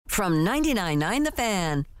From 99.9 The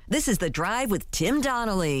Fan, this is The Drive with Tim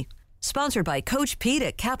Donnelly. Sponsored by Coach Pete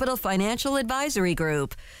at Capital Financial Advisory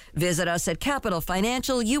Group. Visit us at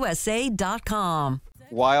capitalfinancialusa.com.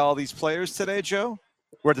 Why all these players today, Joe?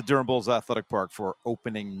 We're at the Durham Bulls Athletic Park for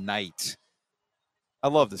opening night. I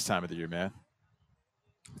love this time of the year, man.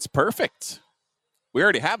 It's perfect. We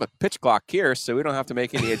already have a pitch clock here, so we don't have to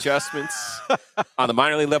make any adjustments on the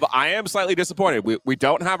minor league level. I am slightly disappointed. We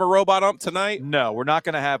don't have a robot ump tonight. No, we're not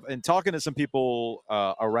going to have – and talking to some people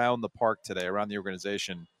around the park today, around the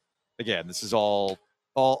organization, again, this is all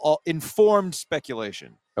informed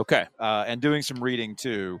speculation. Okay. And doing some reading,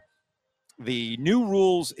 too. The new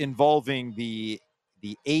rules involving the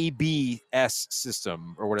ABS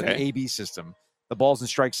system, or whatever, the AB system, the balls and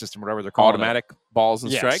strike system, whatever they're calling Automatic balls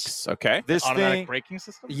and strikes. Okay. This automatic braking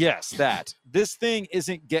system? Yes, that. This thing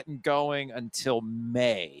isn't getting going until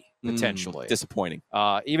May, potentially. Disappointing.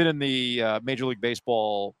 Even in the Major League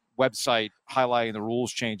Baseball website highlighting the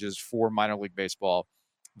rules changes for minor league baseball,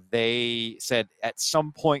 they said at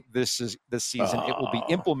some point this season it will be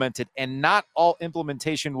implemented, and not all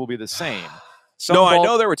implementation will be the same. I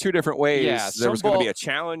know there were two different ways. Yeah, there was going to be a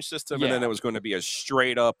challenge system, and then there was going to be a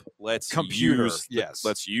straight up let's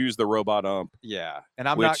use the robot ump. Yeah, and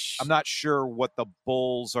I'm not sure what the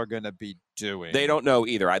Bulls are going to be doing. They don't know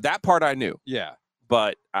either. That part I knew. Yeah,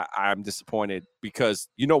 but I'm disappointed because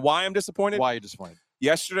you know why I'm disappointed. Why are you disappointed?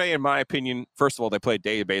 Yesterday, in my opinion, first of all, they played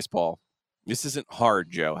day of baseball. This isn't hard,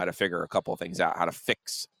 Joe. How to figure a couple of things out. How to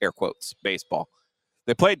fix air quotes baseball.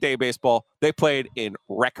 They played day baseball. They played in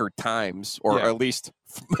record times, or at least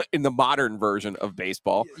in the modern version of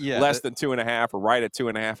baseball, less than 2.5 or right at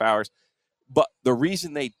 2.5 hours. But the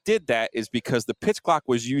reason they did that is because the pitch clock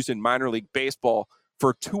was used in minor league baseball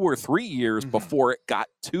for 2 or 3 years before it got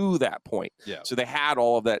to that point. Yeah. So they had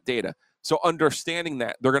all of that data. So understanding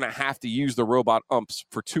that, they're going to have to use the robot umps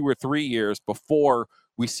for 2 or 3 years before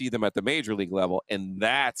we see them at the major league level. And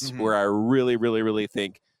that's where I really, really, really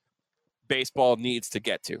think baseball needs to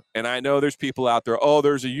get to. And I know there's people out there,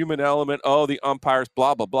 there's a human element, the umpires,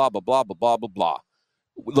 blah, blah, blah, blah, blah, blah, blah, blah.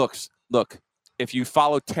 Look, if you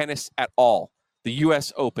follow tennis at all, the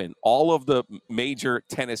U.S. Open, all of the major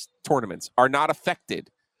tennis tournaments are not affected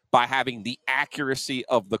by having the accuracy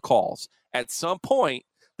of the calls. At some point,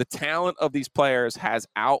 the talent of these players has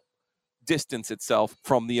outdistanced itself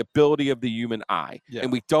from the ability of the human eye. Yeah.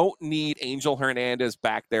 And we don't need Angel Hernandez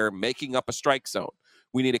back there making up a strike zone.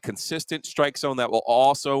 We need a consistent strike zone that will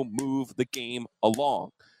also move the game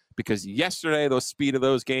along. Because yesterday, the speed of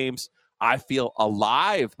those games, I feel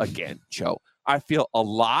alive again, Joe. I feel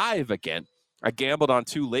alive again. I gambled on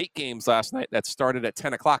 2 late games last night that started at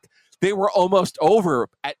 10 o'clock. They were almost over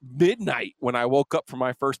at midnight when I woke up from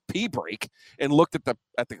my first pee break and looked at the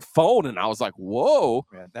phone, and I was like, whoa.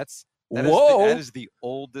 Man, that is the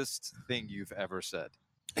oldest thing you've ever said.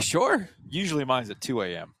 Sure. Usually mine's at 2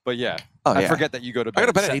 a.m. But I forget that you go to bed. I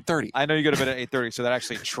go to bed at 8:30. I know you go to bed at 8:30, so that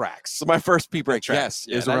actually tracks. So my first pee break, is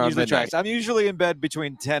around midnight. Tracks. I'm usually in bed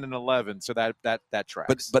between 10 and 11, so that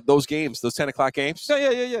tracks. But those games, those 10 o'clock games,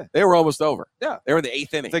 yeah, they were almost over. Yeah, they were in the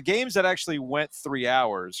 8th inning. The games that actually went 3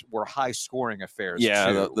 hours were high scoring affairs.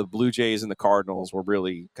 Yeah, the Blue Jays and the Cardinals were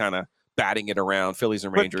really kind of batting it around. Phillies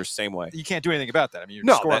and Rangers, same way. You can't do anything about that. I mean,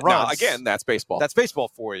 you're scoring runs. No, again, that's baseball. That's baseball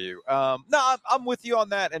for you. I'm with you on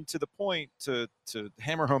that. And to the point, to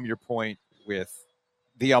hammer home your point with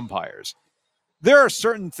the umpires, there are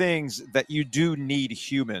certain things that you do need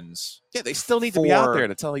humans. Yeah, they still need to be out there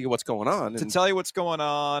to tell you what's going on. To tell you what's going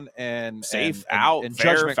on and safe out, and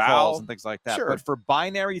fair, judgment foul. Calls and things like that. Sure. But for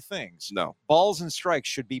binary things, no. Balls and strikes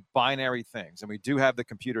should be binary things. And we do have the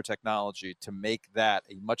computer technology to make that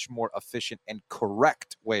a much more efficient and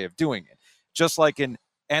correct way of doing it. Just like in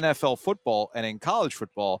NFL football and in college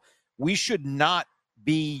football, we should not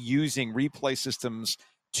be using replay systems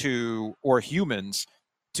or humans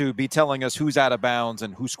to be telling us who's out of bounds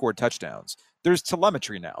and who scored touchdowns. There's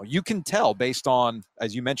telemetry now. You can tell based on,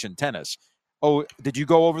 as you mentioned, tennis. Oh, did you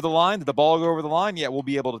go over the line? Did the ball go over the line? Yeah, we'll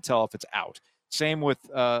be able to tell if it's out. Same with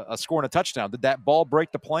a score and a touchdown. Did that ball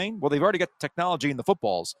break the plane? Well, they've already got the technology in the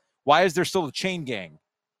footballs. Why is there still a chain gang?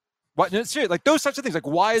 What? No, seriously, like those types of things. Like,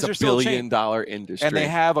 why is there still a chain? $1 billion industry. And they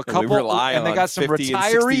have a couple, and they got some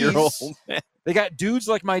retirees. They got dudes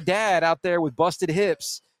like my dad out there with busted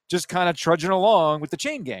hips, just kind of trudging along with the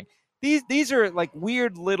chain gang. These are like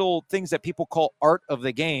weird little things that people call art of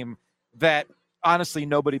the game that honestly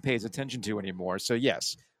nobody pays attention to anymore. So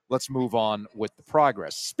yes, let's move on with the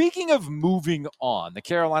progress. Speaking of moving on, the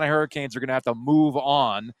Carolina Hurricanes are going to have to move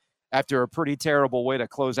on after a pretty terrible way to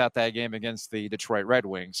close out that game against the Detroit Red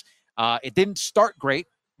Wings. It didn't start great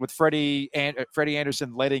with Freddie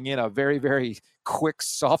Anderson letting in a very, very quick,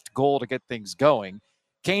 soft goal to get things going.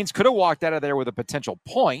 Canes could have walked out of there with a potential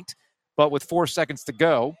point, but with 4 seconds to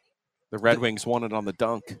go, the Red Wings won it on the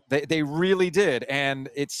dunk. They really did. And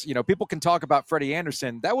it's, people can talk about Freddie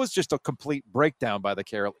Anderson. That was just a complete breakdown by the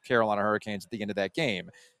Carolina Hurricanes at the end of that game.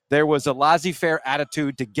 There was a laissez-faire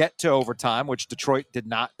attitude to get to overtime, which Detroit did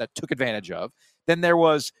not, that took advantage of. Then there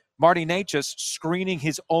was Marty Necas screening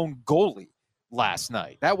his own goalie last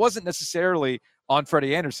night. That wasn't necessarily on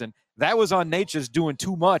Freddie Anderson. That was on Necas doing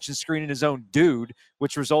too much and screening his own dude,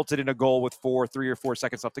 which resulted in a goal with 3 or 4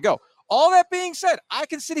 seconds left to go. All that being said, I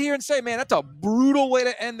can sit here and say, man, that's a brutal way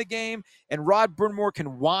to end the game. And Rod Brind'Amour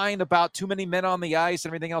can whine about too many men on the ice and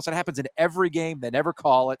everything else. That happens in every game. They never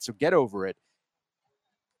call it, so get over it.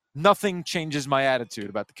 Nothing changes my attitude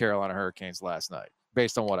about the Carolina Hurricanes last night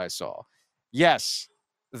based on what I saw. Yes,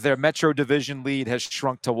 their Metro Division lead has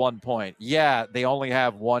shrunk to 1 point. Yeah, they only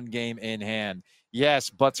have one game in hand. Yes,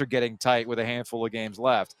 butts are getting tight with a handful of games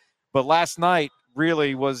left. But last night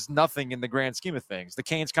really was nothing in the grand scheme of things. The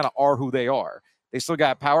Canes kind of are who they are. They still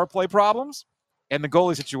got power play problems, and the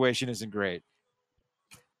goalie situation isn't great.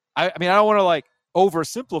 I mean, I don't want to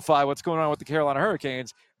oversimplify what's going on with the Carolina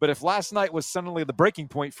Hurricanes, but if last night was suddenly the breaking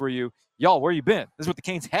point for you, y'all, where you been? This is what the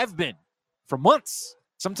Canes have been for months.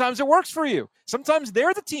 Sometimes it works for you. Sometimes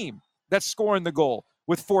they're the team that's scoring the goal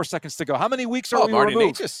with 4 seconds to go. How many weeks are we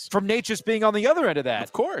removed from Necas being on the other end of that?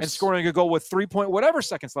 Of course. And scoring a goal with 3 point whatever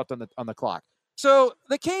seconds left on the clock. So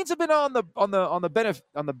the Canes have been on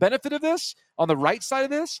the benefit of this, on the right side of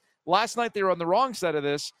this. Last night they were on the wrong side of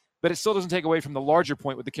this, but it still doesn't take away from the larger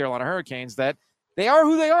point with the Carolina Hurricanes that they are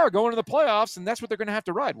who they are going to the playoffs, and that's what they're going to have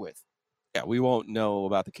to ride with. Yeah, we won't know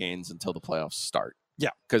about the Canes until the playoffs start. Yeah.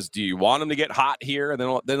 Because do you want them to get hot here? And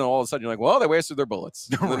then all of a sudden you're like, well, they wasted their bullets.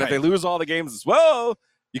 And then if they lose all the games, it's, well,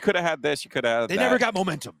 you could have had this, you could have had that. They never got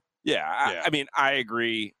momentum. Yeah, I mean, I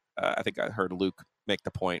agree. I think I heard Luke make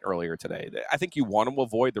the point earlier today that I think you want to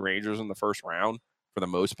avoid the Rangers in the first round for the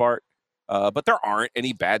most part. But there aren't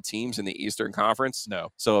any bad teams in the Eastern Conference. No.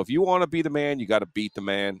 So if you want to be the man, you got to beat the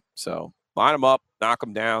man. So line them up, knock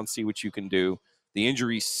them down, see what you can do. The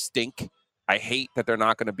injuries stink. I hate that they're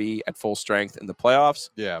not going to be at full strength in the playoffs.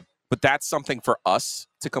 Yeah. But that's something for us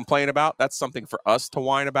to complain about. That's something for us to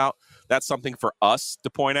whine about. That's something for us to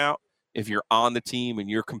point out. If you're on the team and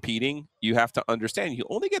you're competing, you have to understand you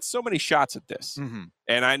only get so many shots at this. Mm-hmm.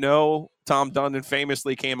 And I know Tom Dundon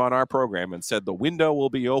famously came on our program and said the window will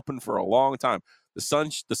be open for a long time. The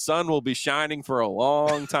sun will be shining for a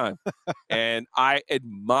long time. And I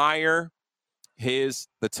admire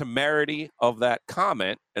the temerity of that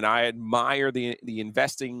comment, and I admire the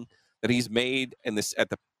investing that he's made in this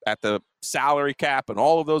at the salary cap and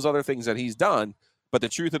all of those other things that he's done. But the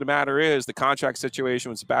truth of the matter is the contract situation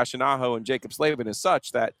with Sebastian Aho and Jacob Slavin is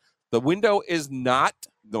such that the window is not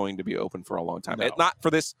going to be open for a long time. No. It's not for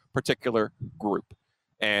this particular group.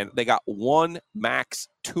 And they got one, max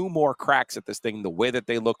 2 more cracks at this thing the way that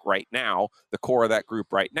they look right now, the core of that group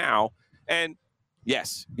right now. And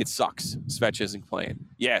yes, it sucks. Svech isn't playing.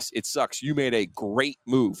 Yes, it sucks. You made a great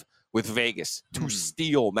move with Vegas to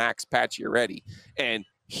steal Max Pacioretty, and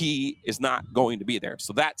he is not going to be there.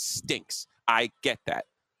 So that stinks. I get that.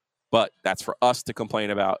 But that's for us to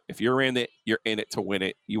complain about. If you're in it, you're in it to win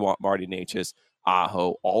it. You want Marty Necas,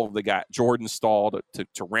 Aho, all of the guys, Jordan Staal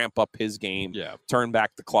to ramp up his game, turn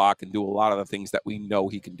back the clock, and do a lot of the things that we know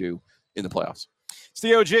he can do in the playoffs. It's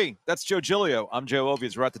the OG. That's Joe Giglio. I'm Joe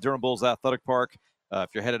Ovies. We're at the Durham Bulls Athletic Park. If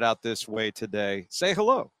you're headed out this way today, say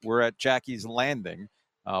hello. We're at Jackie's Landing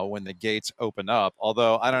when the gates open up.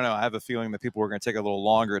 Although, I don't know, I have a feeling that people are going to take a little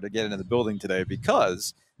longer to get into the building today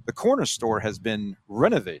because the corner store has been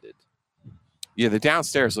renovated. Yeah, the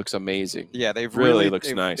downstairs looks amazing. Yeah, they've really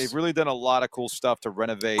looks nice. They've really done a lot of cool stuff to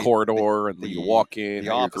renovate corridor and you walk in, the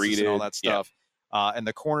you're offices greeted, and all that stuff. Yeah. And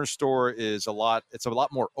the corner store is a lot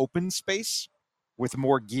more open space with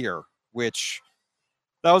more gear, which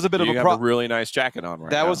that was a bit of a problem. You have a really nice jacket on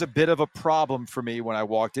right now. That was a bit of a problem for me when I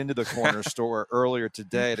walked into the corner store earlier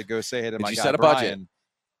today to go say hey to my guy set a Brian. budget?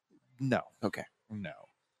 No. Okay. No.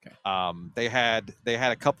 Okay. They had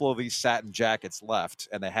a couple of these satin jackets left,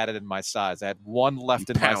 and they had it in my size. I had one left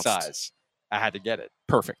in my size. I had to get it.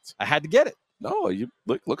 Perfect. I had to get it. No, you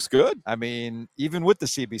looks good. I mean, even with the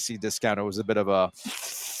CBC discount, it was a bit of a.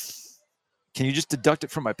 Can you just deduct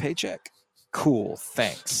it from my paycheck? Cool,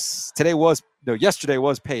 thanks. Yesterday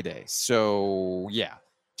was payday, so yeah,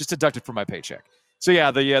 just deduct it from my paycheck. So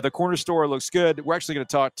yeah, the corner store looks good. We're actually going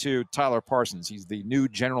to talk to Tyler Parsons. He's the new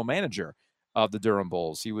general manager of the Durham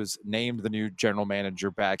Bulls. He was named the new general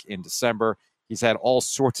manager back in December. He's had all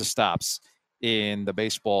sorts of stops in the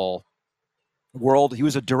baseball He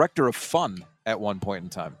was a director of fun at one point in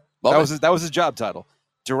time. Love that was his job title.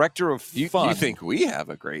 Director of fun. You think we have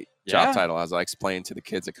a great job title, as I explained to the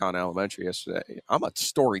kids at Con Elementary yesterday. I'm a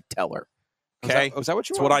storyteller. Okay? Was that what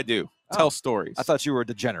you That's were? what I do. Tell stories. I thought you were a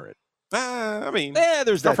degenerate. I mean,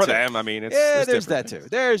 there's that for too. them. I mean, it's there's different that things. too.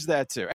 There's that too.